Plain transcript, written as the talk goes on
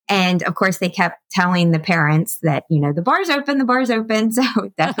And of course, they kept telling the parents that, the bar's open, the bar's open. So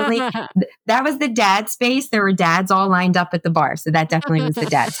definitely that was the dad space. There were dads all lined up at the bar. So that definitely was the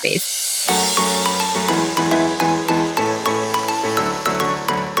dad space.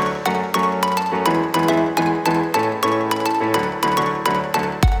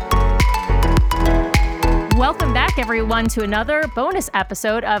 Welcome back, everyone, to another bonus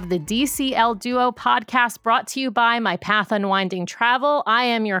episode of the DCL Duo podcast brought to you by My Path Unwinding Travel. I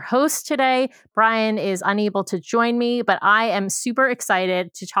am your host today. Brian is unable to join me, but I am super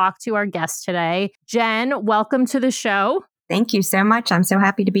excited to talk to our guest today. Jen, welcome to the show. Thank you so much. I'm so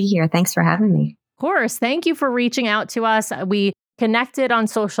happy to be here. Thanks for having me. Of course. Thank you for reaching out to us. We connected on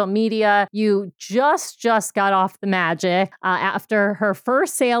social media. You just got off the Magic after her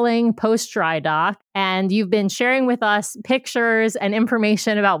first sailing post dry dock, and you've been sharing with us pictures and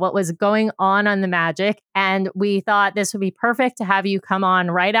information about what was going on the Magic. And we thought this would be perfect to have you come on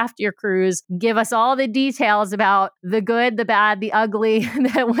right after your cruise, give us all the details about the good, the bad, the ugly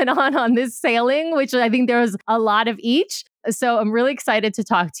that went on this sailing, which I think there was a lot of each. So I'm really excited to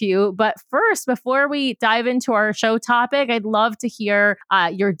talk to you. But first, before we dive into our show topic, I'd love to hear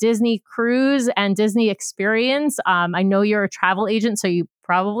your Disney cruise and Disney experience. I know you're a travel agent, so you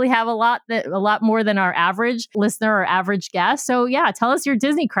probably have a lot more than our average listener or average guest. So yeah, tell us your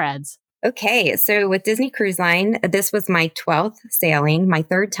Disney creds. Okay, so with Disney Cruise Line, this was my 12th sailing, my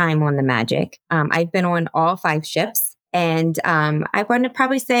third time on the Magic. I've been on all 5 ships, and I want to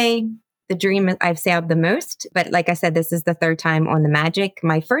probably say the Dream I've sailed the most. But like I said, this is the third time on the Magic.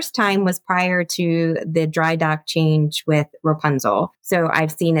 My first time was prior to the dry dock change with Rapunzel. So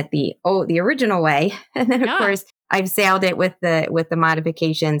I've seen it the original way. And then, of course, I've sailed it with the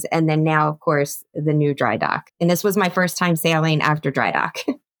modifications. And then now, of course, the new dry dock. And this was my first time sailing after dry dock.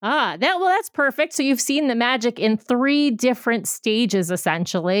 That's perfect. So you've seen the Magic in 3 different stages,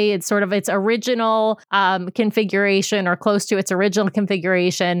 essentially. It's sort of its original configuration or close to its original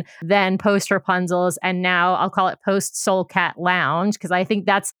configuration, then post Rapunzel's, and now I'll call it post Soul Cat Lounge, because I think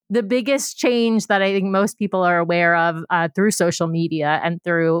that's the biggest change that I think most people are aware of through social media and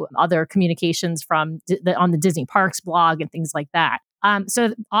through other communications from on the Disney Parks blog and things like that.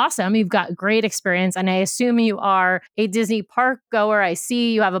 So awesome. You've got great experience. And I assume you are a Disney park goer. I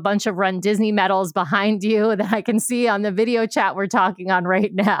see you have a bunch of Run Disney medals behind you that I can see on the video chat we're talking on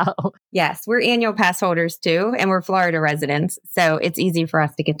right now. Yes, we're annual pass holders too, and we're Florida residents. So it's easy for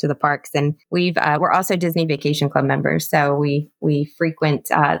us to get to the parks. And we're also Disney Vacation Club members. So we frequent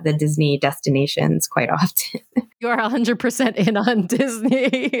the Disney destinations quite often. You're 100% in on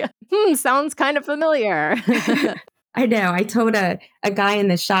Disney. Sounds kind of familiar. I know. I told a guy in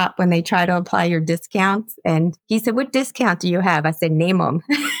the shop when they try to apply your discounts, and he said, "What discount do you have?" I said, "Name them."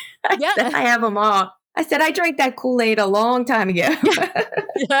 I said, "I have them all." I said, "I drank that Kool-Aid a long time ago."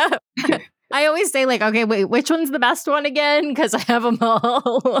 Yeah. I always say okay, wait, which one's the best one again? Because I have them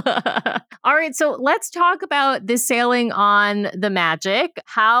all. All right, so let's talk about this sailing on the Magic.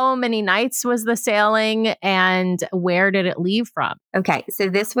 How many nights was the sailing and where did it leave from? Okay, so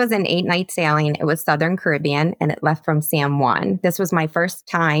this was an 8-night sailing. It was Southern Caribbean, and it left from San Juan. This was my first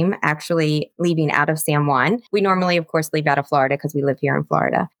time actually leaving out of San Juan. We normally, of course, leave out of Florida because we live here in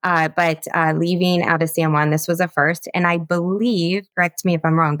Florida. But leaving out of San Juan, this was a first. And I believe, correct me if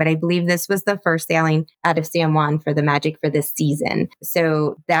I'm wrong, but I believe this was the first sailing out of San Juan for the Magic for this season.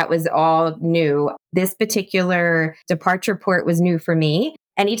 So that was all new. This particular departure port was new for me.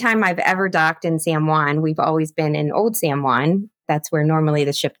 Anytime I've ever docked in San Juan, we've always been in Old San Juan. That's where normally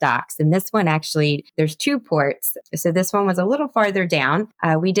the ship docks. And this one, actually, there's 2 ports. So this one was a little farther down.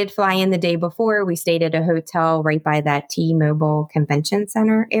 We did fly in the day before. We stayed at a hotel right by that T-Mobile Convention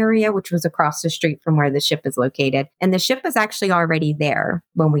Center area, which was across the street from where the ship is located. And the ship was actually already there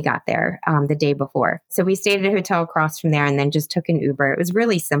when we got there the day before. So we stayed at a hotel across from there and then just took an Uber. It was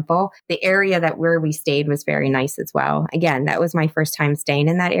really simple. The area where we stayed was very nice as well. Again, that was my first time staying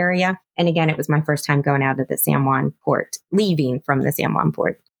in that area. And again, it was my first time going out of the San Juan port, leaving from the San Juan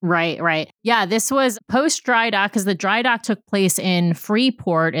port. Right. Yeah, this was post dry dock because the dry dock took place in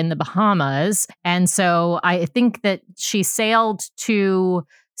Freeport in the Bahamas. And so I think that she sailed to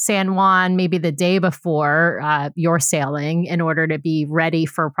San Juan maybe the day before your sailing in order to be ready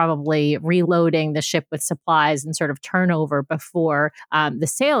for probably reloading the ship with supplies and sort of turnover before the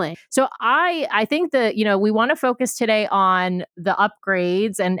sailing. So I think that, we want to focus today on the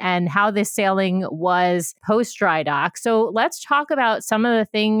upgrades and how this sailing was post dry dock. So let's talk about some of the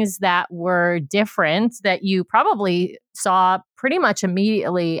things that were different that you probably saw pretty much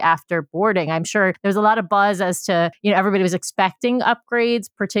immediately after boarding. I'm sure there's a lot of buzz as to, everybody was expecting upgrades,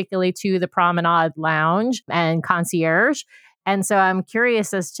 particularly to the Promenade Lounge and Concierge. And so I'm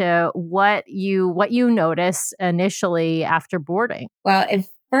curious as to what you noticed initially after boarding. Well, at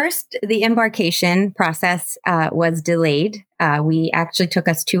first, the embarkation process was delayed. We actually took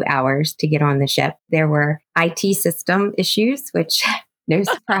us 2 hours to get on the ship. There were IT system issues, which no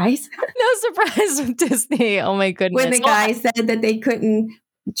surprise. No surprise with Disney. Oh my goodness. When the guy said that they couldn't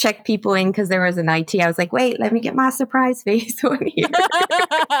check people in because there was an IT, I was like, wait, let me get my surprise face on here.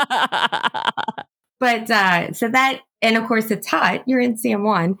 But so that, and of course it's hot. You're in San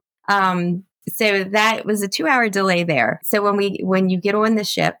Juan. So that was a 2 hour delay there. So when you get on the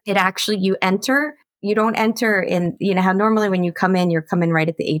ship, it actually, you don't enter in, you know how normally when you come in, you're coming right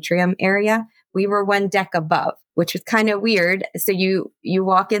at the atrium area. We were one deck above, which was kind of weird. So you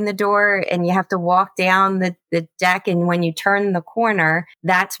walk in the door and you have to walk down the deck. And when you turn the corner,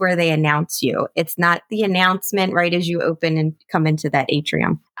 that's where they announce you. It's not the announcement right as you open and come into that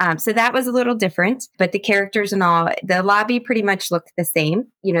atrium. So that was a little different, but the characters and all, the lobby pretty much looked the same.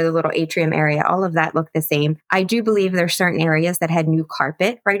 You know, the little atrium area, all of that looked the same. I do believe there are certain areas that had new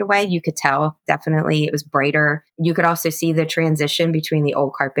carpet right away. You could tell definitely it was brighter. You could also see the transition between the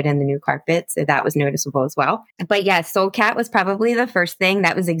old carpet and the new carpet. So that was noticeable as well. But yeah, Soul Cat was probably the first thing.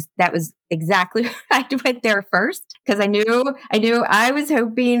 That was exactly I went there first because I knew I was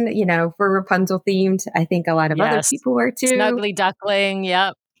hoping, you know, for Rapunzel themed. I think a lot of other people were too. Snuggly duckling.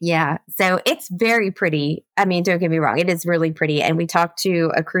 Yep. Yeah. So it's very pretty. I mean, don't get me wrong. It is really pretty. And we talked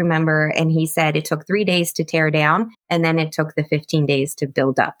to a crew member and he said it took 3 days to tear down and then it took the 15 days to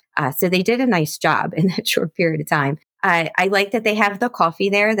build up. So they did a nice job in that short period of time. I like that they have the coffee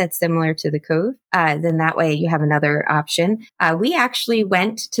there that's similar to the Cove. Then that way you have another option. We actually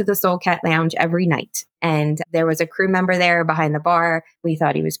went to the Soul Cat Lounge every night. And there was a crew member there behind the bar. We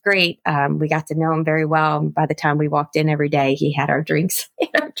thought he was great. We got to know him very well. By the time we walked in every day, he had our drinks,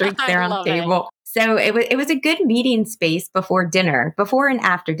 there on the table. So it was a good meeting space before and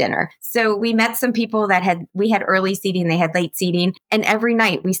after dinner. So we met some people we had early seating, they had late seating, and every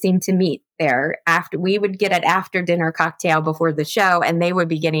night we seemed to meet there. After we would get an after dinner cocktail before the show, and they would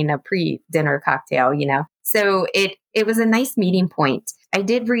be getting a pre-dinner cocktail, you know. So it was a nice meeting point. I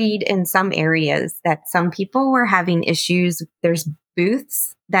did read in some areas that some people were having issues. There's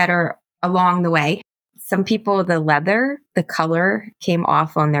booths that are along the way. Some people, the color came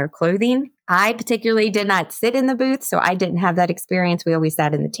off on their clothing. I particularly did not sit in the booth, so I didn't have that experience. We always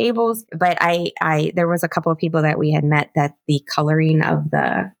sat in the tables, but there was a couple of people that we had met that the coloring of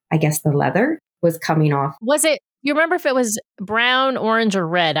the leather was coming off. Was it, you remember if it was brown, orange, or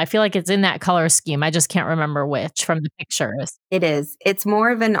red? I feel like it's in that color scheme. I just can't remember which from the pictures. It is. It's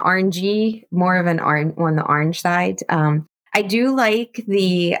more of an orangey, on the orange side. I do like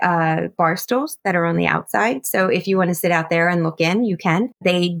the bar stools that are on the outside. So if you want to sit out there and look in, you can.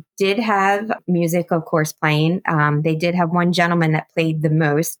 They did have music, of course, playing. They did have one gentleman that played the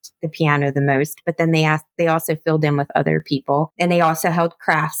piano the most, but then they also filled in with other people. And they also held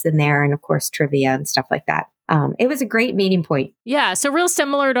crafts in there and, of course, trivia and stuff like that. It was a great meeting point. Yeah. So real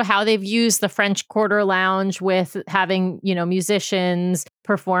similar to how they've used the French Quarter Lounge with having, you know, musicians,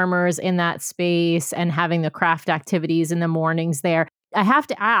 performers in that space and having the craft activities in the mornings there. I have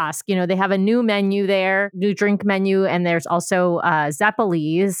to ask, you know, they have a new menu there, new drink menu, and there's also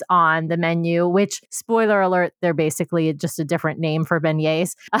Zeppelis on the menu, which, spoiler alert, they're basically just a different name for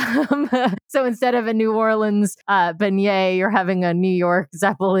beignets. So instead of a New Orleans beignet, you're having a New York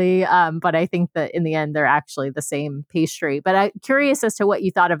Zeppeli. But I think that in the end, they're actually the same pastry. But I'm curious as to what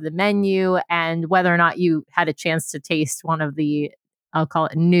you thought of the menu and whether or not you had a chance to taste one of the, I'll call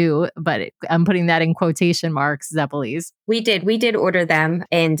it new, but I'm putting that in quotation marks, Zeppelis. We did order them,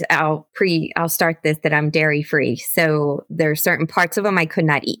 and I'll start this that I'm dairy free. So there are certain parts of them I could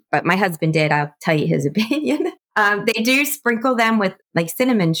not eat, but my husband did. I'll tell you his opinion. They do sprinkle them with like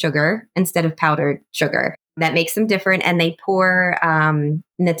cinnamon sugar instead of powdered sugar. That makes them different. And they pour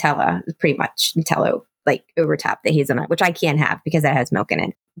Nutella, pretty much Nutella, like over top the hazelnut, which I can't have because that has milk in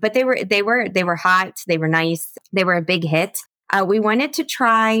it. But they were hot. They were nice. They were a big hit. My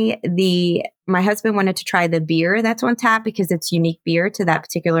husband wanted to try the beer that's on tap because it's unique beer to that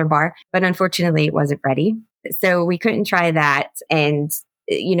particular bar, but unfortunately it wasn't ready. So we couldn't try that. And,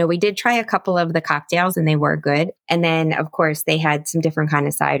 you know, we did try a couple of the cocktails and they were good. And then of course they had some different kind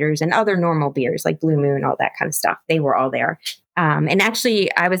of ciders and other normal beers like Blue Moon, all that kind of stuff. They were all there. And actually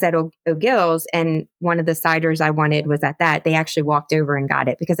I was at O'Gill's and one of the ciders I wanted was at that. They actually walked over and got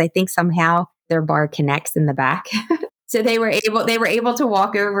it because I think somehow their bar connects in the back. So they were able to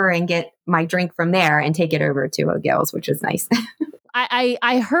walk over and get my drink from there and take it over to O'Gill's, which was nice.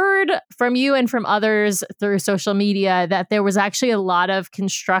 I heard from you and from others through social media that there was actually a lot of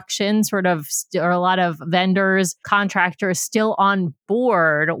construction or a lot of vendors, contractors still on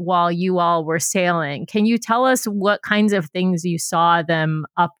board while you all were sailing. Can you tell us what kinds of things you saw them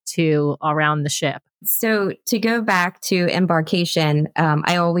up to around the ship? So to go back to embarkation,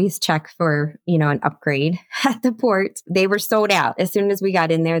 I always check for, an upgrade at the port. They were sold out. As soon as we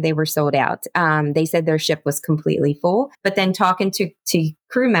got in there, they were sold out. They said their ship was completely full, but then talking to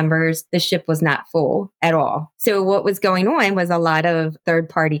crew members, the ship was not full at all. So what was going on was a lot of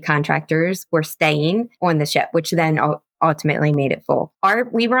third-party contractors were staying on the ship, which then ultimately made it full.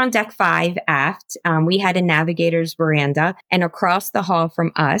 We were on deck 5 aft. We had a navigator's veranda, and across the hall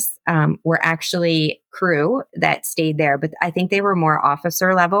from us were actually crew that stayed there, but I think they were more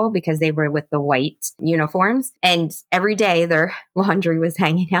officer level because they were with the white uniforms, and every day their laundry was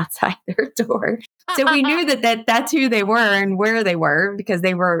hanging outside their door. So we knew that's who they were and where they were because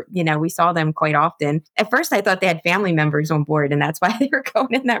they were, we saw them quite often. At first, I thought they had family members on board and that's why they were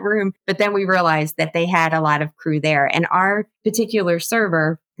going in that room. But then we realized that they had a lot of crew there. And our particular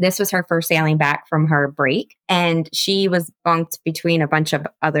server, this was her first sailing back from her break, and she was bunked between a bunch of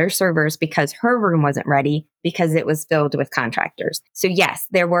other servers because her room wasn't ready because it was filled with contractors. So yes,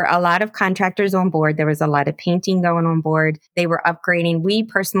 there were a lot of contractors on board. There was a lot of painting going on board. They were upgrading. We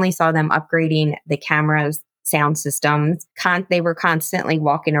personally saw them upgrading the cameras, sound systems. They were constantly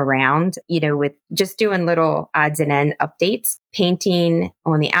walking around, with just doing little odds and end updates, painting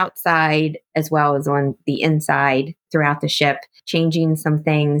on the outside as well as on the inside throughout the ship, changing some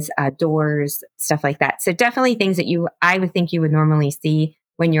things, doors, stuff like that. So definitely things that I would think you would normally see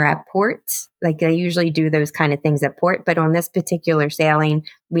when you're at port. Like they usually do those kind of things at port. But on this particular sailing,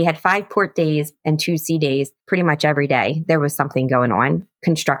 we had 5 port days and 2 sea days. Pretty much every day, there was something going on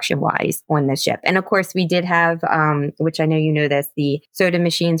construction wise on the ship. And of course, we did have, which I know you know this, the soda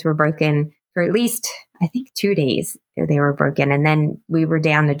machines were broken for at least, I think, 2 days. They were broken. And then we were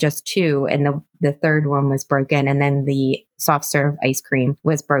down to just 2. And the third one was broken. And then the soft serve ice cream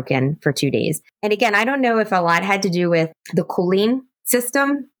was broken for 2 days. And again, I don't know if a lot had to do with the cooling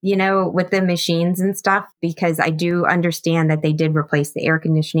system, with the machines and stuff, because I do understand that they did replace the air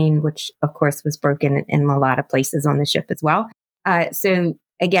conditioning, which of course was broken in a lot of places on the ship as well. So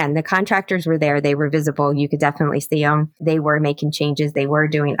again, the contractors were there. They were visible. You could definitely see them. They were making changes. They were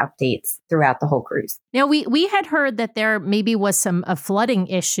doing updates throughout the whole cruise. Now, we had heard that there maybe was a flooding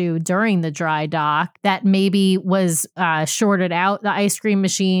issue during the dry dock that maybe was shorted out the ice cream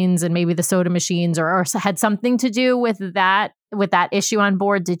machines and maybe the soda machines or had something to do with that issue on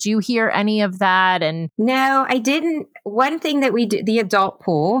board. Did you hear any of that? And no, I didn't. One thing that we do, the adult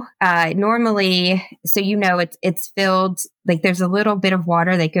pool, normally, so it's filled, like there's a little bit of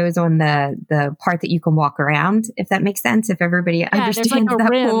water that goes on the part that you can walk around, if that makes sense, if everybody understands like that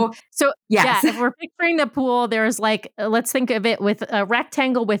rim. Pool. So yes. If we're picturing the pool, there's let's think of it with a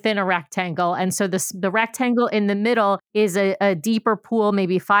rectangle within a rectangle. And so the rectangle in the middle is a deeper pool,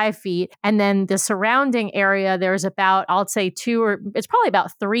 maybe 5 feet. And then the surrounding area, there's about, I'll say it's probably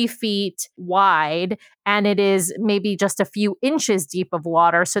about 3 feet wide. And it is maybe just a few inches deep of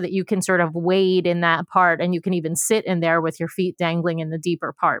water so that you can sort of wade in that part. And you can even sit in there with your feet dangling in the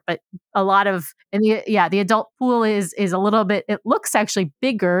deeper part. But a lot of, the adult pool is a little bit, it looks actually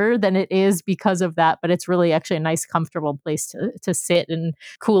bigger than it is because of that. But it's really actually a nice, comfortable place to sit and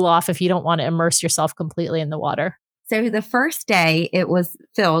cool off if you don't want to immerse yourself completely in the water. So the first day it was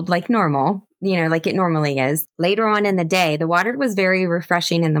filled like normal, like it normally is. Later on in the day, the water was very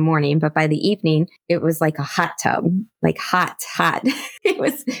refreshing in the morning, but by the evening, it was like a hot tub, like hot. It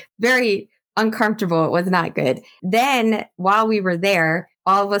was very uncomfortable. It was not good. Then while we were there,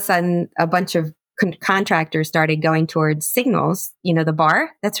 all of a sudden, a bunch of contractors started going towards Signals, the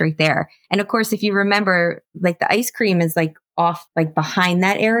bar that's right there. And of course, if you remember, like the ice cream is like off, like behind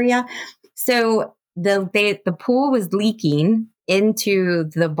that area. So the pool was leaking into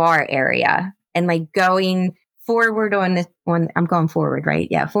the bar area and like going forward I'm going forward, right?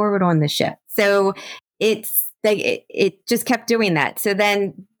 Yeah. Forward on the ship. So it's like, it just kept doing that. So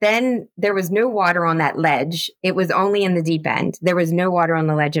then there was no water on that ledge. It was only in the deep end. There was no water on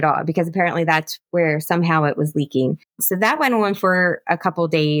the ledge at all because apparently that's where somehow it was leaking. So that went on for a couple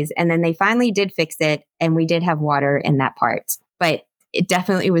days and then they finally did fix it. And we did have water in that part, but it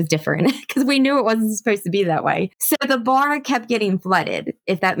definitely was different because we knew it wasn't supposed to be that way. So the bar kept getting flooded,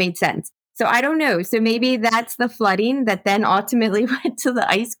 if that made sense. So I don't know. So maybe that's the flooding that then ultimately went to the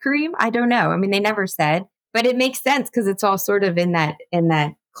ice cream. I don't know. I mean, they never said, but it makes sense because it's all sort of in that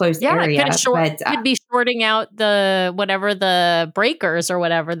close area. It could be shorting out the breakers or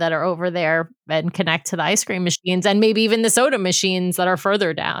whatever that are over there and connect to the ice cream machines and maybe even the soda machines that are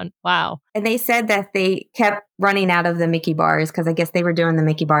further down. Wow. And they said that they kept running out of the Mickey bars because I guess they were doing the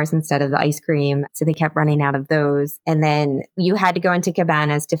Mickey bars instead of the ice cream. So they kept running out of those. And then you had to go into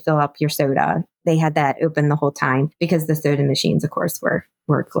Cabanas to fill up your soda. They had that open the whole time because the soda machines, of course, were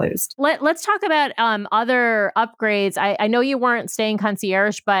closed. Let's talk about other upgrades. I know you weren't staying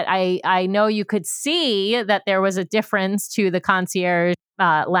concierge, but I know you could see that there was a difference to the concierge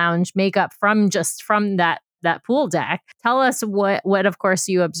lounge makeup from that pool deck. Tell us what of course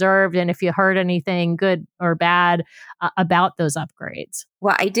you observed and if you heard anything good or bad about those upgrades.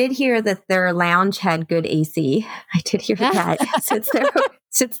 Well, I did hear that their lounge had good AC. I did hear that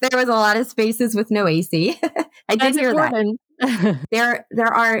since there was a lot of spaces with no AC. I did hear that.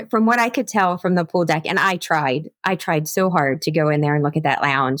 There are, from what I could tell from the pool deck, and I tried so hard to go in there and look at that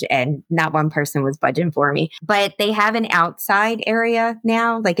lounge, and not one person was budging for me. But they have an outside area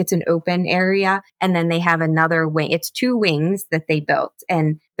now, like it's an open area, and then they have another wing. It's 2 wings that they built,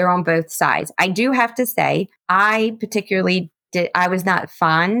 and they're on both sides. I do have to say, I was not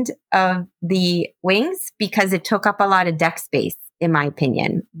fond of the wings because it took up a lot of deck space. In my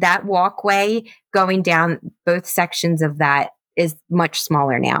opinion, that walkway going down both sections of that is much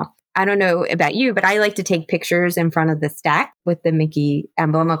smaller now. I don't know about you, but I like to take pictures in front of the stack with the Mickey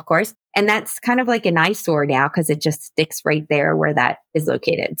emblem, of course. And that's kind of like an eyesore now because it just sticks right there where that is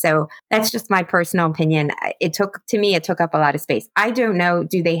located. So that's just my personal opinion. It took up a lot of space. I don't know.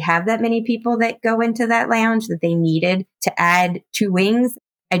 Do they have that many people that go into that lounge that they needed to add 2 wings?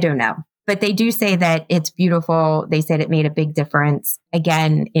 I don't know. But they do say that it's beautiful. They said it made a big difference.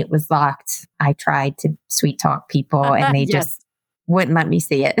 Again, it was locked. I tried to sweet talk people and they just wouldn't let me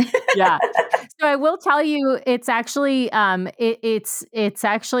see it. Yeah. So I will tell you, it's actually it's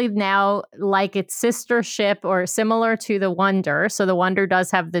actually now like its sister ship or similar to the Wonder. So the Wonder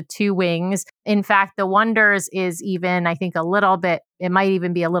does have the 2 wings. In fact, the Wonders is even, I think, a little bit. It might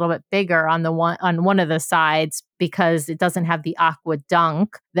even be a little bit bigger on one of the sides because it doesn't have the Aqua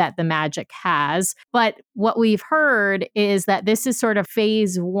Dunk that the Magic has. But what we've heard is that this is sort of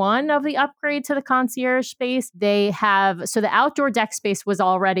phase 1 of the upgrade to the concierge space. So the outdoor deck space was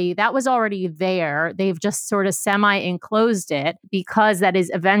already there. They've just sort of semi-enclosed it because that is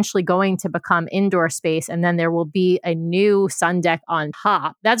eventually going to become indoor space. And then there will be a new sun deck on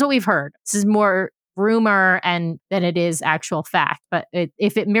top. That's what we've heard. This is more rumor and than it is actual fact. But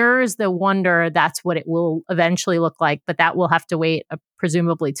if it mirrors the Wonder, that's what it will eventually look like. But that will have to wait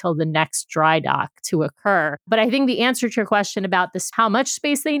presumably till the next dry dock to occur. But I think the answer to your question about this, how much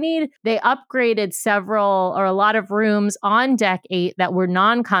space they need, they upgraded a lot of rooms on deck 8 that were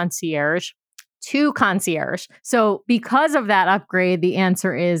non-concierge to concierge. So because of that upgrade, the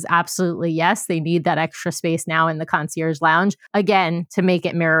answer is absolutely yes. They need that extra space now in the concierge lounge, again, to make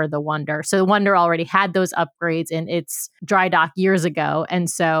it mirror the Wonder. So the Wonder already had those upgrades in its dry dock years ago. And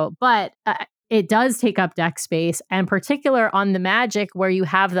so, it does take up deck space, and particular on the Magic where you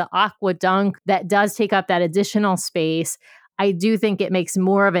have the Aqua Dunk that does take up that additional space. I do think it makes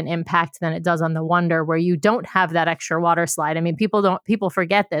more of an impact than it does on the Wonder, where you don't have that extra water slide. I mean, people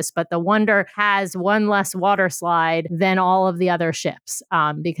forget this, but the Wonder has one less water slide than all of the other ships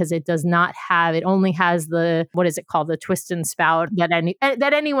because it only has what is it called? The twist and spout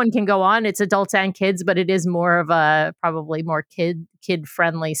that anyone can go on. It's adults and kids, but it is more of a probably more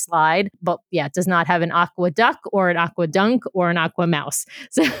kid-friendly slide. But yeah, it does not have an Aqua Duck or an Aqua Dunk or an Aqua Mouse.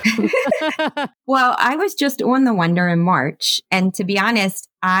 So Well, I was just on the Wonder in March. And to be honest,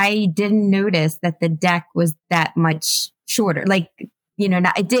 I didn't notice that the deck was that much shorter. Like,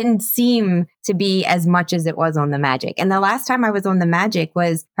 it didn't seem to be as much as it was on the Magic. And the last time I was on the Magic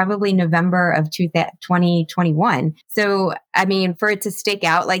was probably November of 2021. So, I mean, for it to stick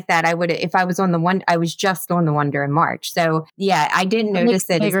out like that, if I was on the one, I was just on the Wonder in March. So yeah, I didn't notice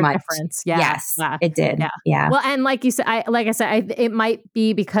it as much. Difference. Yeah. Yes, it did. Yeah. Well, and like you said, it might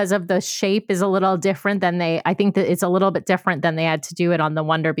be because of the shape is a little different I think that it's a little bit different than they had to do it on the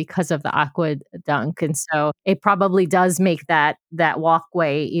Wonder because of the Aqua Dunk. And so it probably does make that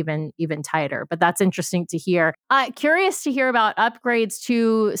walkway even tighter. But that's interesting to hear. Curious to hear about upgrades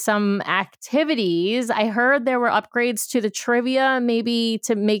to some activities. I heard there were upgrades to the trivia, maybe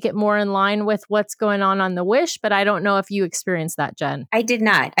to make it more in line with what's going on the Wish, but I don't know if you experienced that, Jen. I did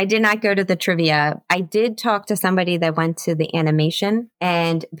not. I did not go to the trivia. I did talk to somebody that went to the animation,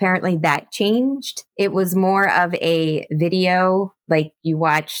 and apparently that changed. It was more of a video, like you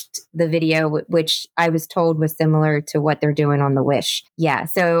watched the video, which I was told was similar to what they're doing on the Wish. Yeah.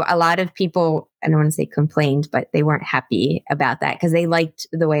 So a lot of people I don't want to say complained, but they weren't happy about that because they liked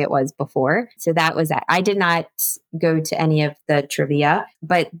the way it was before. So that was that. I did not go to any of the trivia,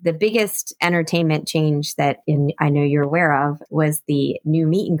 but the biggest entertainment change that I know you're aware of was the new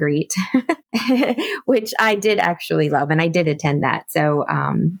meet and greet, which I did actually love, and I did attend that. So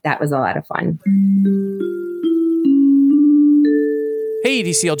that was a lot of fun. Hey,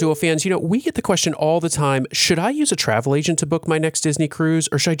 DCL Duo fans, we get the question all the time, should I use a travel agent to book my next Disney cruise,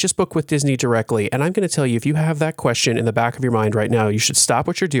 or should I just book with Disney directly? And I'm going to tell you, if you have that question in the back of your mind right now, you should stop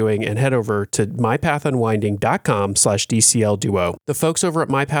what you're doing and head over to mypathunwinding.com/DCL Duo. The folks over at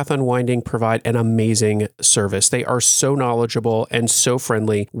My Path Unwinding provide an amazing service. They are so knowledgeable and so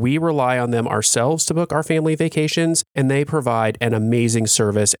friendly. We rely on them ourselves to book our family vacations, and they provide an amazing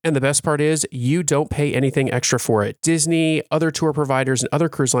service. And the best part is, you don't pay anything extra for it. Disney, other tour providers, and other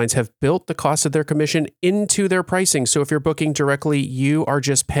cruise lines have built the cost of their commission into their pricing. So if you're booking directly, you are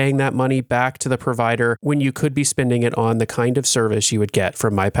just paying that money back to the provider when you could be spending it on the kind of service you would get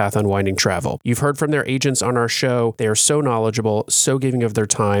from My Path Unwinding Travel. You've heard from their agents on our show. They are so knowledgeable, so giving of their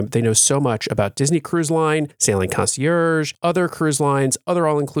time. They know so much about Disney Cruise Line, Sailing Concierge, other cruise lines, other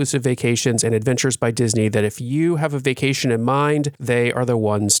all-inclusive vacations, and adventures by Disney that if you have a vacation in mind, they are the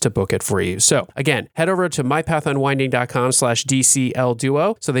ones to book it for you. So again, head over to mypathunwinding.com/DCL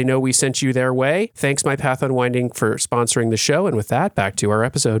Duo so they know we sent you their way. Thanks, My Path Unwinding, for sponsoring the show. And with that, back to our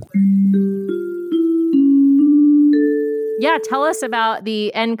episode. Yeah, tell us about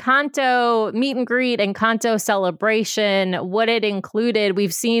the Encanto meet and greet, Encanto celebration, what it included.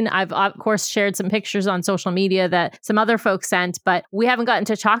 I've of course shared some pictures on social media that some other folks sent, but we haven't gotten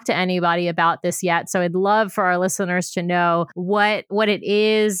to talk to anybody about this yet. So I'd love for our listeners to know what it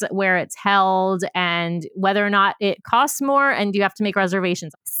is, where it's held, and whether or not it costs more, and do you have to make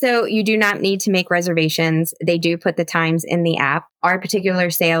reservations? So you do not need to make reservations. They do put the times in the app. Our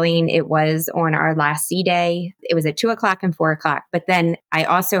particular sailing, it was on our last sea day. It was at 2:00 and 4:00. But then I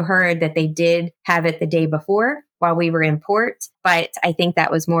also heard that they did have it the day before while we were in port. But I think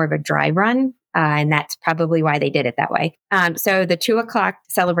that was more of a dry run. And that's probably why they did it that way. So the 2:00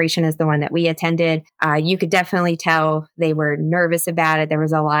 celebration is the one that we attended. You could definitely tell they were nervous about it. There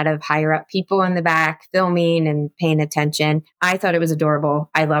was a lot of higher up people in the back filming and paying attention. I thought it was adorable.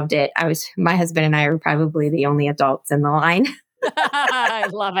 I loved it. My husband and I were probably the only adults in the line. I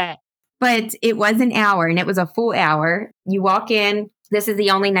love it. But it was an hour, and it was a full hour. You walk in. This is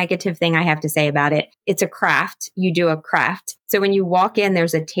the only negative thing I have to say about it. It's a craft. You do a craft. So when you walk in,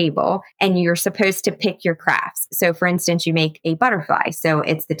 there's a table and you're supposed to pick your crafts. So for instance, you make a butterfly. So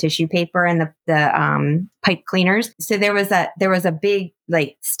it's the tissue paper and the pipe cleaners. So there was a big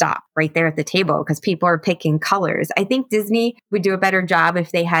stop right there at the table because people are picking colors. I think Disney would do a better job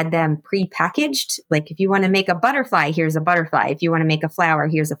if they had them pre-packaged. Like if you want to make a butterfly, here's a butterfly. If you want to make a flower,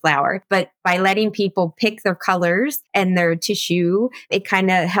 here's a flower. But by letting people pick their colors and their tissue, it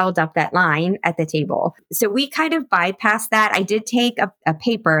kind of held up that line at the table. So we kind of bypassed that. I did take a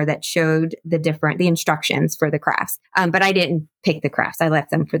paper that showed the instructions for the crafts, but I didn't pick the crafts. I left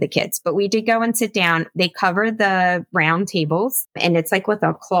them for the kids. But we did go and sit down. They covered the round tables, and it's like with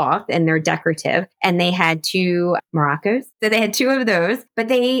a cloth, and they're decorative. And they had 2 maracas. So they had 2 of those, but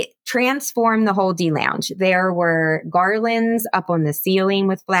they transformed the whole D Lounge. There were garlands up on the ceiling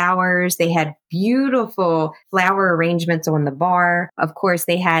with flowers. They had beautiful flower arrangements on the bar. Of course,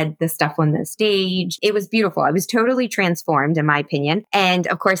 they had the stuff on the stage. It was beautiful. It was totally transformed, in my opinion. And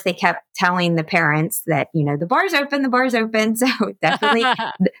of course, they kept telling the parents that, the bar's open, the bar's open. So definitely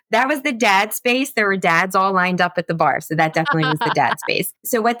that was the dad space. There were dads all lined up at the bar. So that definitely was the dad space.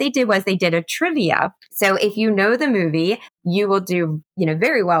 So what they did was they did a trivia. So if you know the movie, you will do,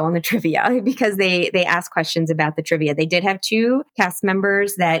 very well on the trivia because they asked questions about the trivia. They did have 2 cast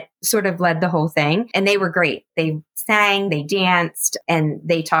members that sort of led the whole thing, and they were great. They sang, they danced, and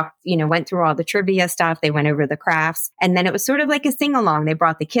they talked, went through all the trivia stuff. They went over the crafts, and then it was sort of like a sing along. They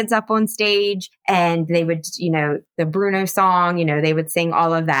brought the kids up on stage, and they would, the Bruno song, they would sing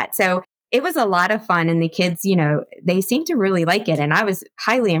all of that. So it was a lot of fun, and the kids, they seemed to really like it. And I was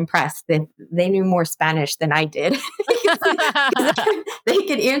highly impressed that they knew more Spanish than I did. They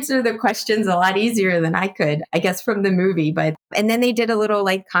could answer the questions a lot easier than I could, I guess, from the movie. And then they did a little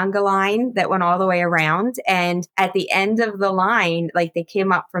conga line that went all the way around. And at the end of the line, they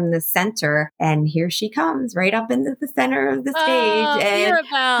came up from the center, and here she comes right up into the center of the stage.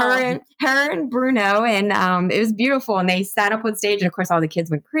 And her and Bruno, and it was beautiful. And they sat up on stage, and of course, all the kids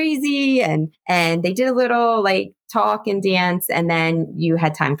went crazy. And they did a little talk and dance, and then you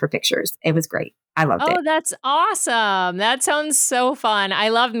had time for pictures. It was great. I loved it. Oh, that's awesome. That sounds so fun. I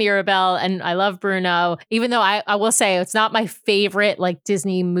love Mirabel and I love Bruno, even though I will say it's not my favorite like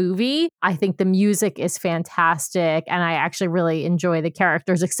Disney movie. I think the music is fantastic and I actually really enjoy the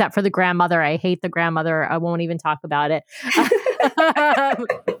characters, except for the grandmother. I hate the grandmother. I won't even talk about it.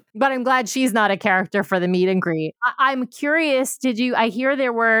 But I'm glad she's not a character for the meet and greet. I'm curious, I hear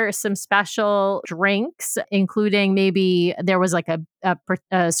there were some special drinks, including maybe there was like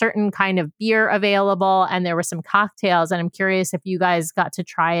a certain kind of beer available and there were some cocktails. And I'm curious if you guys got to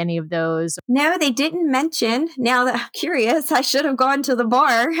try any of those. No, they didn't mention. Now that I'm curious, I should have gone to the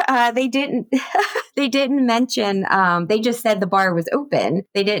bar. They didn't. They didn't mention. They just said the bar was open.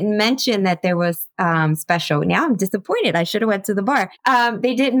 They didn't mention that there was special. Now I'm disappointed. I should have went to the bar.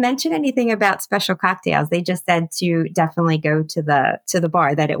 They didn't mention anything about special cocktails. They just said to definitely go to the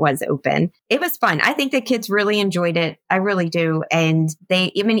bar, that it was open. It was fun. I think the kids really enjoyed it. I really do. And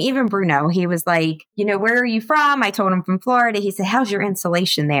even Bruno, he was like, where are you from? I told him from Florida. He said, how's your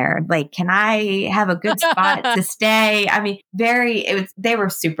insulation there? Like, can I have a good spot to stay? I mean, they were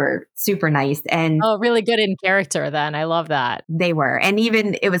super, super nice. And really good in character then. I love that. They were. And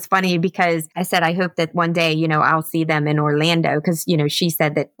even it was funny because I said, I hope that one day, I'll see them in Orlando. Because, she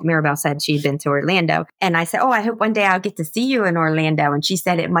said that Mirabel said she'd been to Orlando. And I said, I hope one day I'll get to see you in Orlando. And she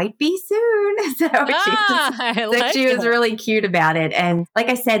said, it might be soon. She was really cute about it. And like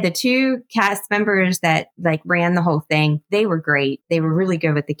I said, the two cast members that like ran the whole thing, they were great. They were really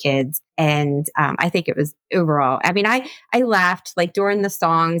good with the kids. And I think it was overall, I mean, I laughed like during the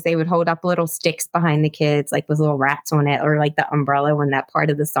songs, they would hold up little sticks behind the kids, like with little rats on it, or like the umbrella when that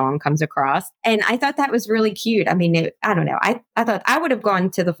part of the song comes across. And I thought that was really cute. I mean, I don't know. I thought I would have gone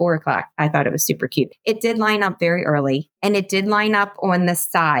to the 4:00. I thought it was super cute. It did line up very early and it did line up on the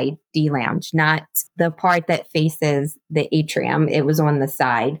side D lounge, not the part that faces the atrium. It was on the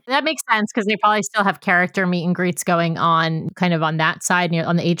side. That makes sense because they probably still have character meet and greets going on kind of on that side,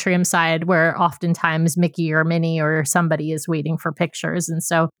 on the atrium side, where oftentimes Mickey or Minnie or somebody is waiting for pictures. And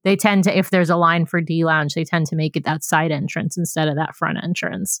so they tend to, if there's a line for D lounge, they tend to make it that side entrance instead of that front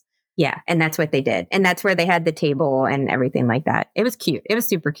entrance. Yeah. And that's what they did. And that's where they had the table and everything like that. It was cute. It was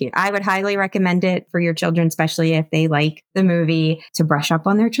super cute. I would highly recommend it for your children, especially if they like the movie, to brush up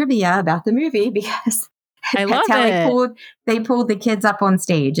on their trivia about the movie, because I love it. They pulled the kids up on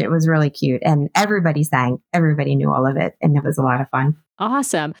stage. It was really cute. And everybody sang. Everybody knew all of it. And it was a lot of fun.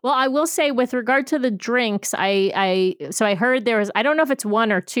 Awesome. Well, I will say with regard to the drinks, I heard there was, I don't know if it's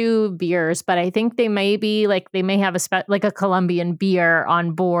 1 or 2 beers, but I think they may have a Colombian beer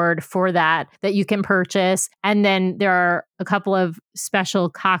on board for that you can purchase. And then there are a couple of special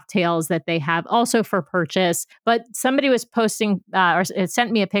cocktails that they have also for purchase. But somebody was posting or it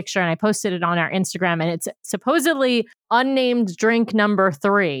sent me a picture and I posted it on our Instagram, and it's supposedly unnamed drink number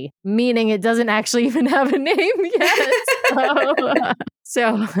 3, meaning it doesn't actually even have a name yet.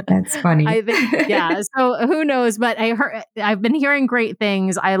 So that's funny. I think, yeah. So who knows? But I've been hearing great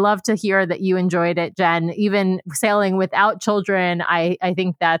things. I love to hear that you enjoyed it, Jen. Even sailing without children, I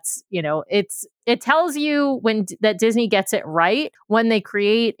think that's, it tells you that Disney gets it right when they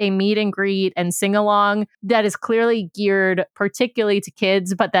create a meet and greet and sing along that is clearly geared particularly to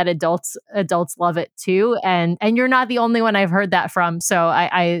kids, but that adults love it too. And you're not the only one I've heard that from. So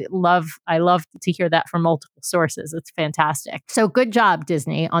I love to hear that from multiple sources. It's fantastic. So good job,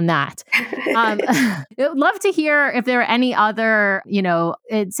 Disney, on that. I'd love to hear if there are any other,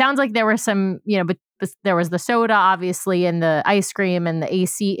 it sounds like there were some, but there was the soda, obviously, and the ice cream and the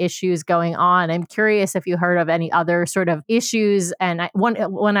AC issues going on. I'm curious if you heard of any other sort of issues. And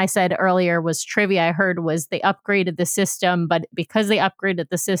one I said earlier was trivia. I heard was they upgraded the system, but because they upgraded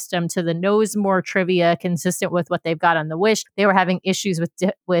the system to the Knows More trivia, consistent with what they've got on the Wish, they were having issues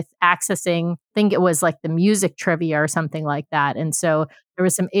with accessing. I think it was like the music trivia or something like that. And so there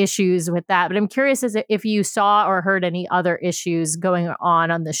was some issues with that. But I'm curious if you saw or heard any other issues going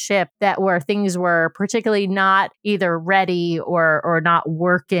on the ship where things were particularly not either ready or not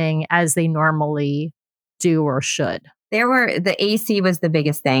working as they normally do or should. The AC was the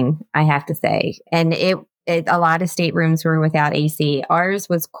biggest thing, I have to say. And a lot of staterooms were without AC. Ours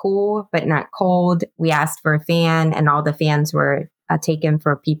was cool, but not cold. We asked for a fan and all the fans were taken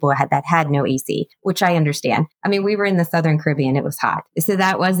for people that had no AC, which I understand. I mean, we were in the Southern Caribbean. It was hot. So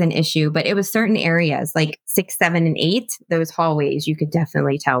that was an issue, but it was certain areas like 6, 7, and 8, those hallways, you could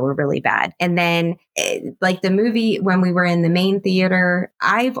definitely tell were really bad. And then like the movie when we were in the main theater,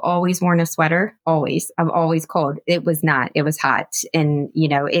 I've always worn a sweater. Always. I'm always cold. It was not. It was hot. And,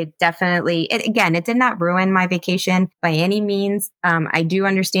 it definitely, again, it did not ruin my vacation by any means. I do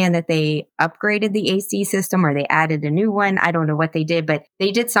understand that they upgraded the AC system or they added a new one. I don't know what they did, but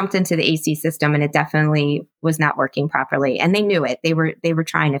they did something to the AC system and it definitely was not working properly. And they knew it. They were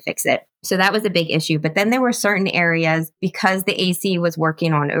trying to fix it. So that was a big issue. But then there were certain areas because the AC was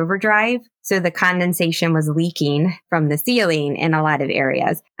working on overdrive. So the condensation was leaking from the ceiling in a lot of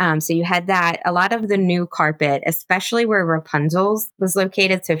areas. So you had that. A lot of the new carpet, especially where Rapunzel's was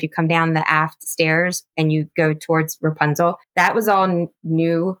located. So if you come down the aft stairs and you go towards Rapunzel, that was all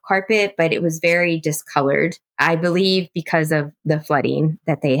new carpet, but it was very discolored. I believe because of the flooding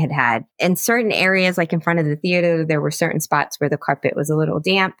that they had. In certain areas, like in front of the theater, there were certain spots where the carpet was a little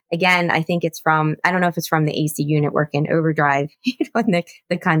damp. Again, I think I don't know if it's from the AC unit working overdrive when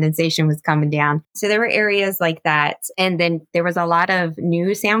the condensation was coming down. So there were areas like that. And then there was a lot of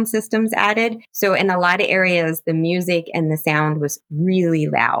new sound systems added. So in a lot of areas, the music and the sound was really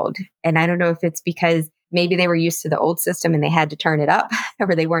loud. And I don't know if it's because maybe they were used to the old system and they had to turn it up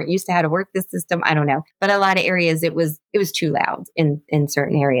or they weren't used to how to work this system. I don't know. But a lot of areas, it was too loud in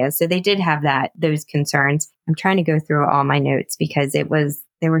certain areas. So they did have those concerns. I'm trying to go through all my notes because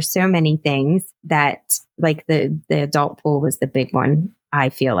there were so many things that like the adult pool was the big one. I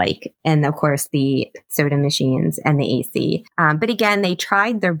feel like. And of course, the soda machines and the AC. But again, they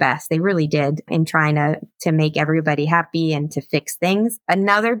tried their best. They really did in trying to make everybody happy and to fix things.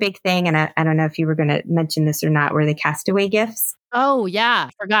 Another big thing, and I don't know if you were going to mention this or not, were the castaway gifts. Oh, yeah.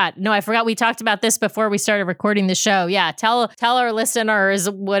 I forgot we talked about this before we started recording the show. Yeah. Tell our listeners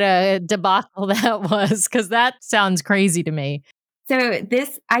what a debacle that was, because that sounds crazy to me. So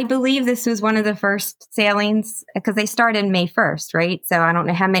I believe this was one of the first sailings because they started May 1st, right? So I don't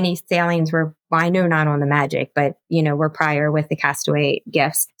know how many sailings were, well, I know not on the Magic, but were prior with the castaway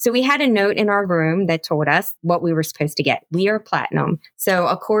gifts. So we had a note in our room that told us what we were supposed to get. We are platinum. So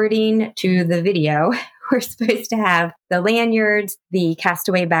according to the video, we're supposed to have the lanyards, the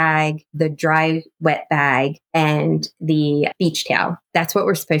castaway bag, the dry wet bag, and the beach towel. That's what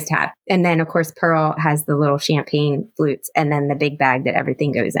we're supposed to have. And then, of course, Pearl has the little champagne flutes and then the big bag that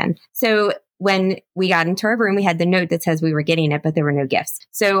everything goes in. So when we got into our room, we had the note that says we were getting it, but there were no gifts.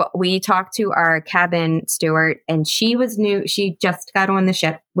 So we talked to our cabin steward and she was new. She just got on the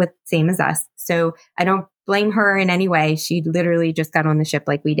ship same as us. So I don't blame her in any way. She literally just got on the ship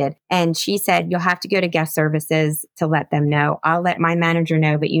like we did. And she said, you'll have to go to guest services to let them know. I'll let my manager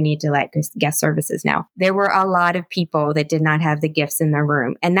know, but you need to let guest services know. There were a lot of people that did not have the gifts in their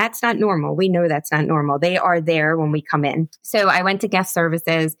room. And that's not normal. We know that's not normal. They are there when we come in. So I went to guest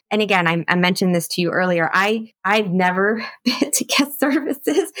services. And again, I mentioned this to you earlier. I've never been to guest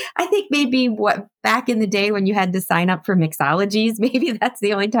services. I think maybe back in the day when you had to sign up for mixologies, maybe that's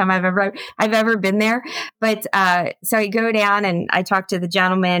the only time I've ever been there. But so I go down and I talked to the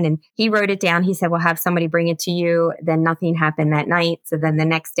gentleman and he wrote it down. He said, we'll have somebody bring it to you. Then nothing happened that night. So then the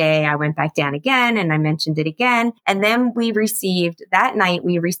next day I went back down again and I mentioned it again. And then we received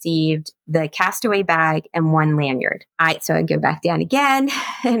the castaway bag and one lanyard. So I go back down again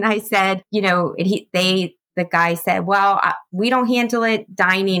and I said, the guy said, well, we don't handle it.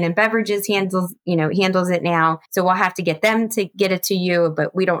 Dining and beverages handles it now. So we'll have to get them to get it to you,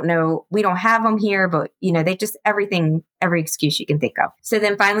 but we don't know. We don't have them here, but they just every excuse you can think of. So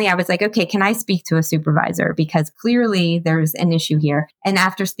then finally I was like, okay, can I speak to a supervisor? Because clearly there's an issue here. And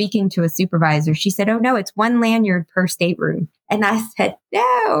after speaking to a supervisor, she said, oh no, it's one lanyard per stateroom. And I said,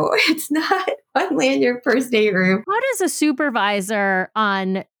 no, it's not one lanyard per stateroom. How does a supervisor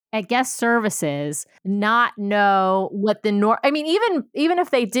at guest services not know what even if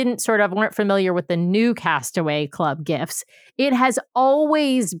they weren't familiar with the new Castaway Club gifts, it has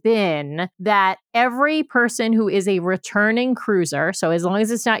always been that every person who is a returning cruiser, so as long as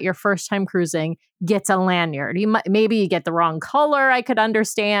it's not your first time cruising, gets a lanyard. Maybe you get the wrong color. I could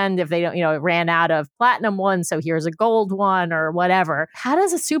understand if they don't, it ran out of platinum one, so here's a gold one or whatever. How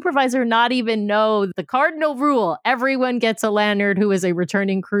does a supervisor not even know the cardinal rule? Everyone gets a lanyard who is a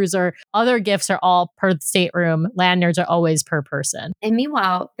returning cruiser. Other gifts are all per stateroom. Lanyards are always per person. And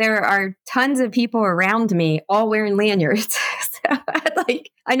meanwhile, there are tons of people around me all wearing lanyards. So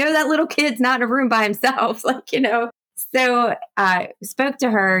I know that little kid's not in a room by himself, So I spoke to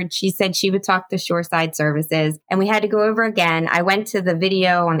her and she said she would talk to Shoreside Services and we had to go over again. I went to the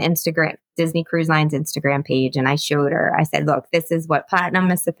video on Instagram, Disney Cruise Line's Instagram page, and I showed her. I said, look, this is what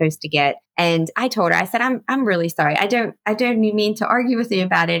Platinum is supposed to get. And I told her, I said, I'm really sorry. I don't mean to argue with you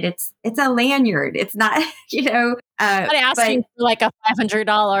about it. It's a lanyard. It's not, I'm not asking for like a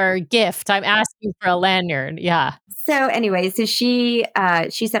 $500 gift. I'm asking for a lanyard. Yeah. So anyway, so she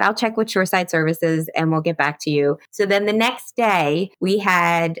said, I'll check with Shoreside Services and we'll get back to you. So then the next day we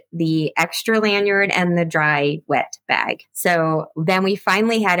had the extra lanyard and the dry wet bag. So then we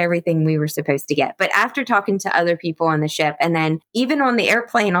finally had everything we were supposed to get. But after talking to other people on the ship and then even on the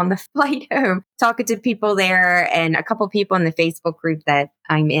airplane on the flight home, talking to people there and a couple people in the Facebook group that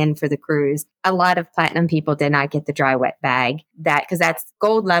I'm in for the cruise, a lot of platinum people did not get the dry wet bag because that's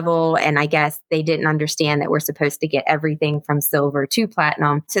gold level. And I guess they didn't understand that we're supposed to get everything from silver to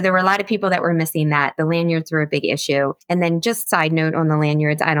platinum. So there were a lot of people that were missing that. The lanyards were a big issue. And then just side note on the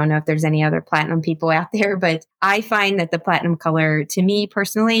lanyards, I don't know if there's any other platinum people out there, but I find that the platinum color, to me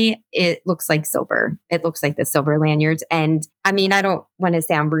personally, it looks like silver. It looks like the silver lanyards. And I mean, I don't want to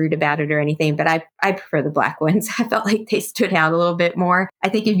sound rude about it or anything, but I prefer the black ones. I felt like they stood out a little bit more. I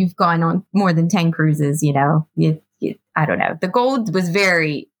think if you've gone on more than 10 cruises, I don't know. The gold was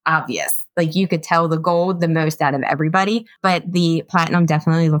very obvious. Like you could tell the gold the most out of everybody, but the platinum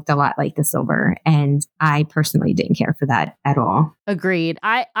definitely looked a lot like the silver. And I personally didn't care for that at all. Agreed.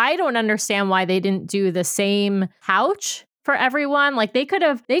 I don't understand why they didn't do the same pouch for everyone. Like they could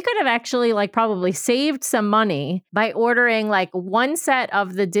have actually like probably saved some money by ordering like one set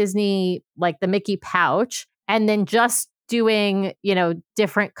of the Disney, like the Mickey pouch, and then just doing,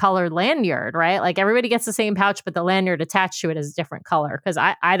 different colored lanyard, right? Like everybody gets the same pouch, but the lanyard attached to it is a different color. Cause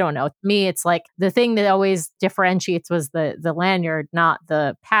I don't know. To me, it's like the thing that always differentiates was the lanyard, not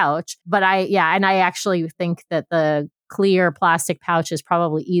the pouch. But I actually think that the clear plastic pouch is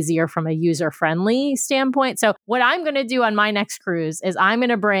probably easier from a user-friendly standpoint. So what I'm going to do on my next cruise is I'm going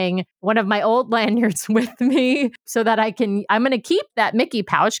to bring one of my old lanyards with me so that I'm going to keep that Mickey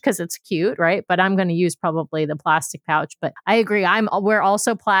pouch because it's cute, right? But I'm going to use probably the plastic pouch. But I agree. We're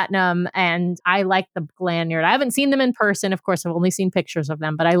also platinum and I like the lanyard. I haven't seen them in person. Of course, I've only seen pictures of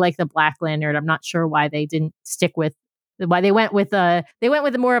them, but I like the black lanyard. I'm not sure why they didn't stick with why they went with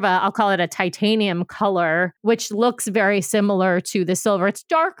more of I'll call it a titanium color, which looks very similar to the silver. It's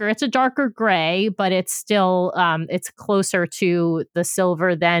darker. It's a darker gray, but it's still, it's closer to the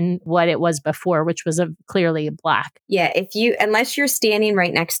silver than what it was before, which was clearly black. Yeah. Unless you're standing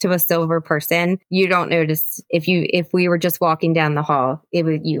right next to a silver person, you don't notice if we were just walking down the hall,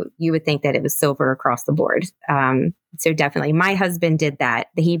 you would think that it was silver across the board. So definitely my husband did that.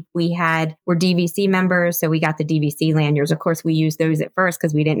 We're DVC members. So we got the DVC lanyards. Of course, we used those at first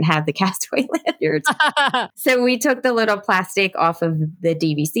because we didn't have the Castaway lanyards. So we took the little plastic off of the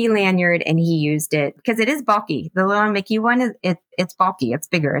DVC lanyard and he used it because it is bulky. The little Mickey one, it's bulky. It's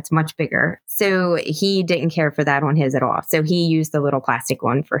bigger. It's much bigger. So he didn't care for that on his at all. So he used the little plastic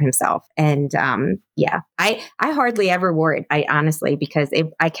one for himself. And I hardly ever wore it. I honestly, because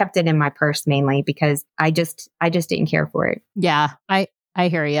I kept it in my purse mainly because I just didn't care for it. Yeah, I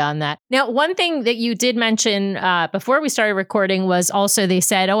hear you on that. Now, one thing that you did mention before we started recording was also they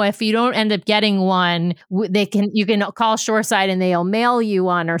said, if you don't end up getting one, you can call Shoreside and they'll mail you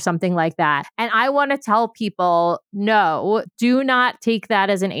one or something like that. And I want to tell people, no, do not take that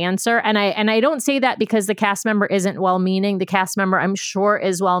as an answer. And I don't say that because the cast member isn't well-meaning. The cast member, I'm sure,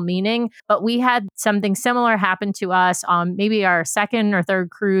 is well-meaning. But we had something similar happen to us on maybe our second or third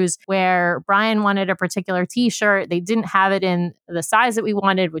cruise where Brian wanted a particular t-shirt. They didn't have it in the size that we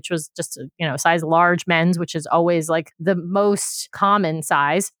wanted, which was just a size large men's, which is always like the most common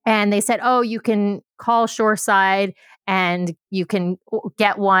size. And they said, you can call Shoreside and you can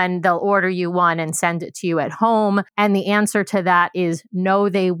get one. They'll order you one and send it to you at home. And the answer to that is no,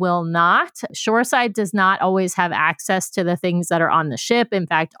 they will not. Shoreside does not always have access to the things that are on the ship. In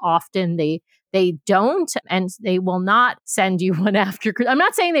fact, often they don't, and they will not send you one after. I'm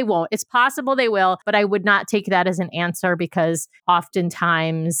not saying they won't. It's possible they will, but I would not take that as an answer because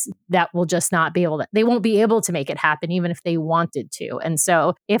oftentimes that will just not be they won't be able to make it happen even if they wanted to. And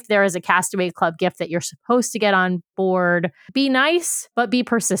so if there is a Castaway Club gift that you're supposed to get on board, be nice, but be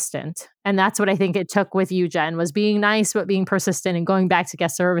persistent. And that's what I think it took with you, Jen, was being nice, but being persistent and going back to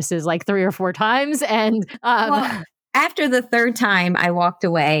guest services like 3 or 4 times. And, after the third time, I walked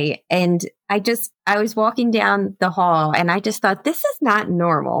away and I was walking down the hall and I just thought, this is not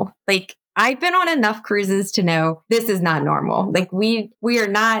normal. Like, I've been on enough cruises to know this is not normal. Like we are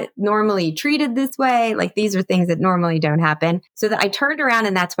not normally treated this way. Like these are things that normally don't happen. So that I turned around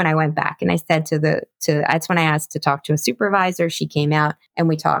and that's when I went back and I said that's when I asked to talk to a supervisor. She came out and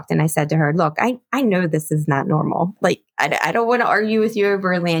we talked and I said to her, look, I know this is not normal. Like I don't want to argue with you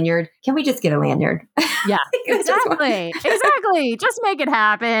over a lanyard. Can we just get a lanyard? Yeah, exactly. Exactly. Just make it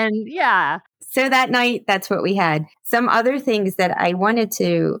happen. Yeah. So that night, that's what we had. Some other things that I wanted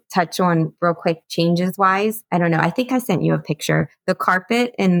to touch on real quick, changes wise. I don't know. I think I sent you a picture. The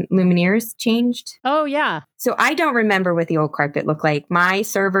carpet and Lumineers changed. Oh, yeah. So I don't remember what the old carpet looked like. My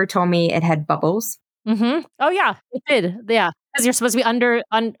server told me it had bubbles. Mm-hmm. Oh, yeah, it did. Yeah. Because you're supposed to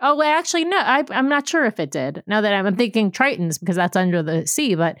be well, actually, no, I'm not sure if it did. Now that I'm thinking Tritons, because that's under the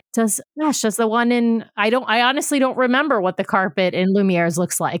sea, but does the one I honestly don't remember what the carpet in Lumiere's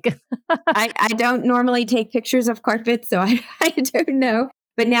looks like. I don't normally take pictures of carpets, so I don't know.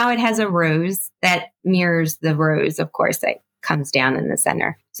 But now it has a rose that mirrors the rose, of course, that comes down in the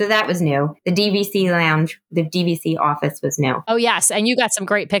center. So that was new. The DVC lounge, the DVC office was new. Oh, yes. And you got some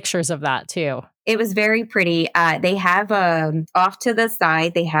great pictures of that too. It was very pretty. They have off to the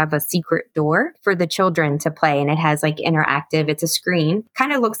side, they have a secret door for the children to play. And it has like interactive, it's a screen.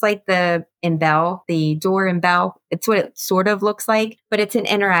 Kind of looks like the door in Belle. It's what it sort of looks like, but it's an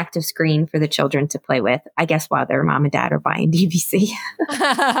interactive screen for the children to play with, I guess, while their mom and dad are buying DVC.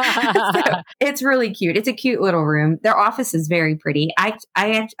 So it's really cute. It's a cute little room. Their office is very pretty. I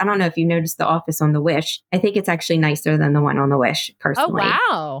don't know if you noticed the office on the Wish. I think it's actually nicer than the one on the Wish, personally. Oh,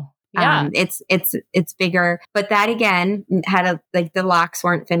 wow. Yeah. It's bigger, but that again had the locks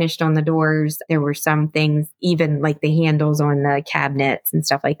weren't finished on the doors. There were some things, even like the handles on the cabinets and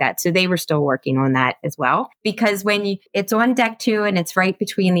stuff like that. So they were still working on that as well, because it's on deck 2 and it's right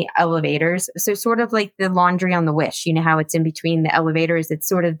between the elevators. So sort of like the laundry on the Wish, you know how it's in between the elevators. It's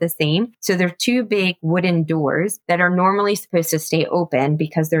sort of the same. So there are 2 big wooden doors that are normally supposed to stay open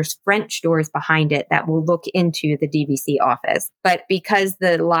because there's French doors behind it that will look into the DVC office. But because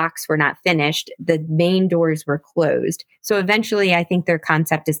the locks were not finished, the main doors were closed. So eventually, I think their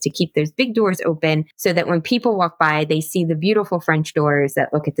concept is to keep those big doors open so that when people walk by, they see the beautiful French doors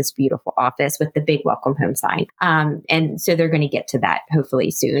that look at this beautiful office with the big welcome home sign. And so they're going to get to that hopefully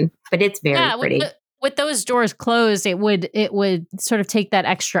soon. But it's very pretty. With those doors closed, it would sort of take that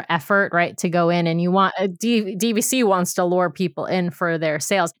extra effort, right, to go in, and DVC wants to lure people in for their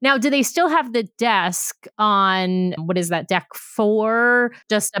sales. Now, do they still have the desk on, what is that, deck 4,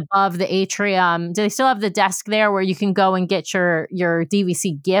 just above the atrium? Do they still have the desk there where you can go and get your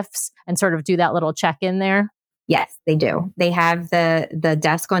DVC gifts and sort of do that little check-in there? Yes, they do. They have the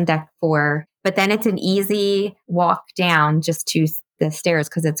desk on deck 4, but then it's an easy walk down just to the stairs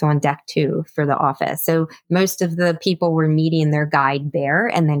because it's on deck 2 for the office. So most of the people were meeting their guide there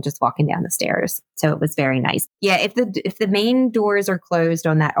and then just walking down the stairs. So it was very nice. Yeah, if the main doors are closed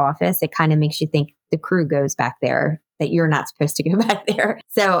on that office, it kind of makes you think the crew goes back there, that you're not supposed to go back there.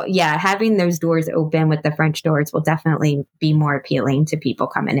 So yeah, having those doors open with the French doors will definitely be more appealing to people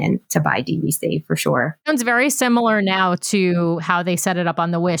coming in to buy DVC for sure. Sounds very similar now to how they set it up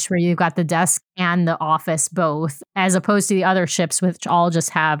on the Wish, where you've got the desk and the office both, as opposed to the other ships which all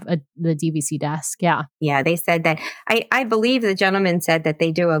just have the DVC desk. Yeah. Yeah, they said that. I believe the gentleman said that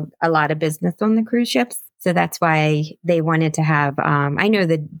they do a lot of business on the cruise ships. So that's why they wanted to have, I know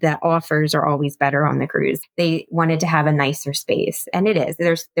that the offers are always better on the cruise. They wanted to have a nicer space. And it is.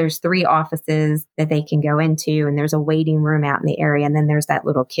 There's 3 offices that they can go into, and there's a waiting room out in the area. And then there's that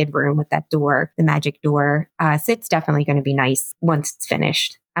little kid room with that door, the magic door. So it's definitely going to be nice once it's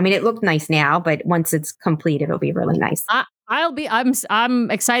finished. I mean, it looked nice now, but once it's complete, it'll be really nice.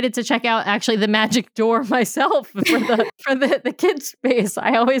 I'm excited to check out actually the magic door myself for the kids space.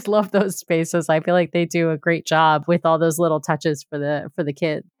 I always love those spaces. I feel like they do a great job with all those little touches for the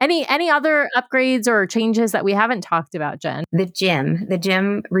kids. Any other upgrades or changes that we haven't talked about, Jen? The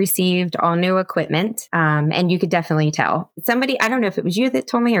gym received all new equipment, and you could definitely tell. I don't know if it was you that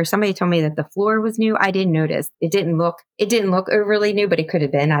told me or somebody told me that the floor was new. I didn't notice. It didn't look overly new, but it could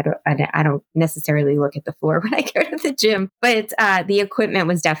have been. I don't necessarily look at the floor when I go to the gym. But the equipment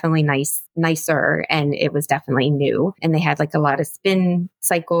was definitely nicer, and it was definitely new. And they had like a lot of spin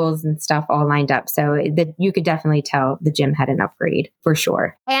cycles and stuff all lined up. So you could definitely tell the gym had an upgrade for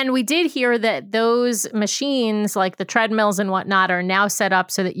sure. And we did hear that those machines, like the treadmills and whatnot, are now set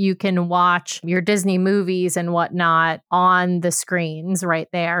up so that you can watch your Disney movies and whatnot on the screens right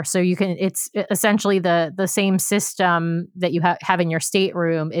there. So it's essentially the same system that you have in your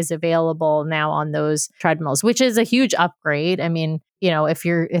stateroom is available now on those treadmills, which is a huge upgrade. I mean, if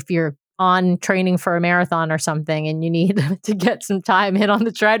you're on training for a marathon or something and you need to get some time in on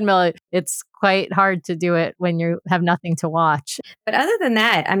the treadmill, it's quite hard to do it when you have nothing to watch. But other than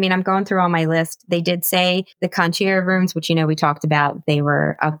that, I mean, I'm going through all my list. They did say the concierge rooms, which, we talked about, they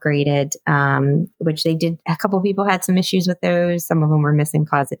were upgraded, which they did. A couple of people had some issues with those. Some of them were missing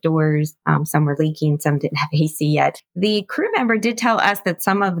closet doors. Some were leaking. Some didn't have AC yet. The crew member did tell us that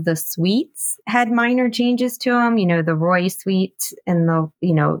some of the suites had minor changes to them, the Roy suite and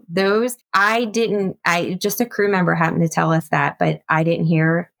those. Just a crew member happened to tell us that, but I didn't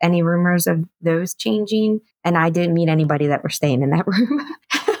hear any rumors of those changing. And I didn't meet anybody that were staying in that room.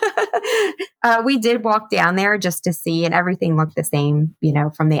 We did walk down there just to see, and everything looked the same,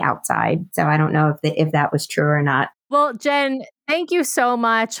 from the outside. So I don't know if that was true or not. Well, Jen, thank you so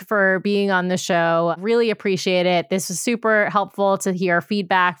much for being on the show. Really appreciate it. This was super helpful to hear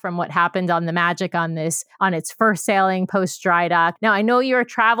feedback from what happened on the Magic on its first sailing post dry dock. Now, I know you're a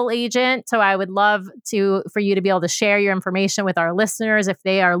travel agent, so I would love for you to be able to share your information with our listeners. If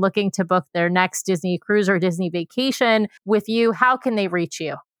they are looking to book their next Disney cruise or Disney vacation with you, how can they reach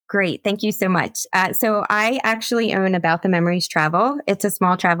you? Great. Thank you so much. So I actually own About the Memories Travel. It's a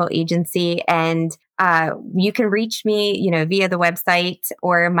small travel agency, and you can reach me, via the website,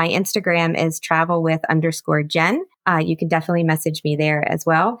 or my Instagram is travelwith_Jen. You can definitely message me there as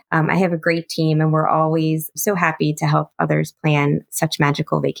well. I have a great team, and we're always so happy to help others plan such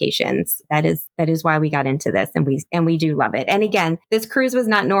magical vacations. That is why we got into this, and we do love it. And again, this cruise was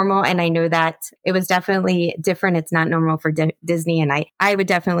not normal, and I know that it was definitely different. It's not normal for Disney, and I would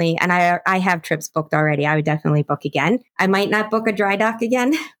definitely, and I have trips booked already. I would definitely book again. I might not book a dry dock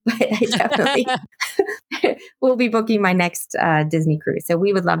again, but I definitely will be booking my next Disney cruise. So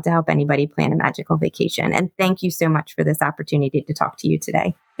we would love to help anybody plan a magical vacation. And thank you so much for this opportunity to talk to you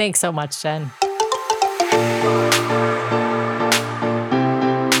today. Thanks so much, Jen.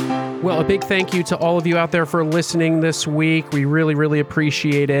 Well, a big thank you to all of you out there for listening this week. We really, really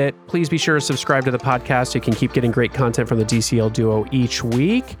appreciate it. Please be sure to subscribe to the podcast so you can keep getting great content from the DCL Duo each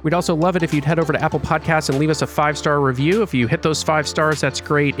week. We'd also love it if you'd head over to Apple Podcasts and leave us a 5-star review. If you hit those 5 stars, that's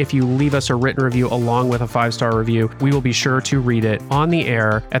great. If you leave us a written review along with a 5-star review, we will be sure to read it on the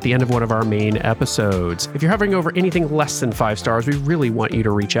air at the end of one of our main episodes. If you're hovering over anything less than 5 stars, we really want you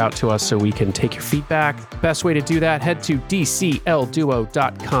to reach out to us so we can take your feedback. Best way to do that, head to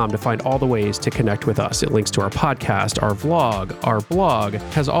dclduo.com to find all the ways to connect with us. It links to our podcast, our vlog, our blog,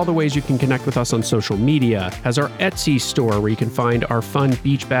 has all the ways you can connect with us on social media, has our Etsy store where you can find our fun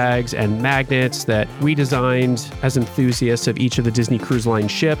beach bags and magnets that we designed as enthusiasts of each of the Disney Cruise Line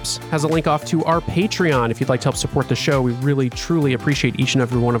ships, has a link off to our Patreon if you'd like to help support the show. We really, truly appreciate each and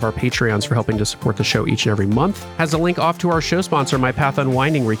every one of our Patreons for helping to support the show each and every month, has a link off to our show sponsor, My Path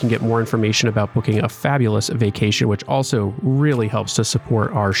Unwinding, where you can get more information about booking a fabulous vacation, which also really helps to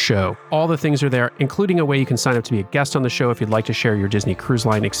support our show. All the things are there, including a way you can sign up to be a guest on the show if you'd like to share your Disney Cruise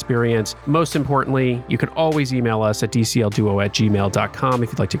Line experience. Most importantly, you can always email us at dclduo@gmail.com if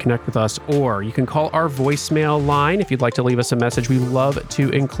you'd like to connect with us, or you can call our voicemail line if you'd like to leave us a message. We love to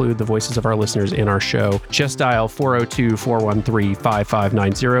include the voices of our listeners in our show. Just dial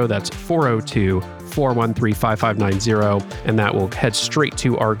 402-413-5590. That's 402-413-5590, and that will head straight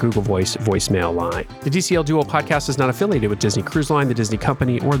to our Google Voice voicemail line. The DCL Duo podcast is not affiliated with Disney Cruise Line, the Disney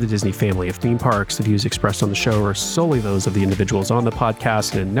Company, or the Disney family of theme parks. The views expressed on the show are solely those of the individuals on the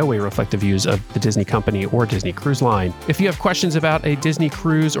podcast and in no way reflect the views of the Disney Company or Disney Cruise Line. If you have questions about a Disney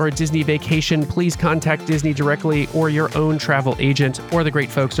cruise or a Disney vacation, please contact Disney directly or your own travel agent or the great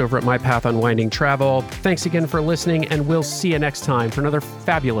folks over at My Path Unwinding Travel. Thanks again for listening, and we'll see you next time for another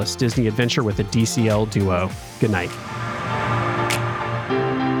fabulous Disney adventure with the DCL Duo. Good night.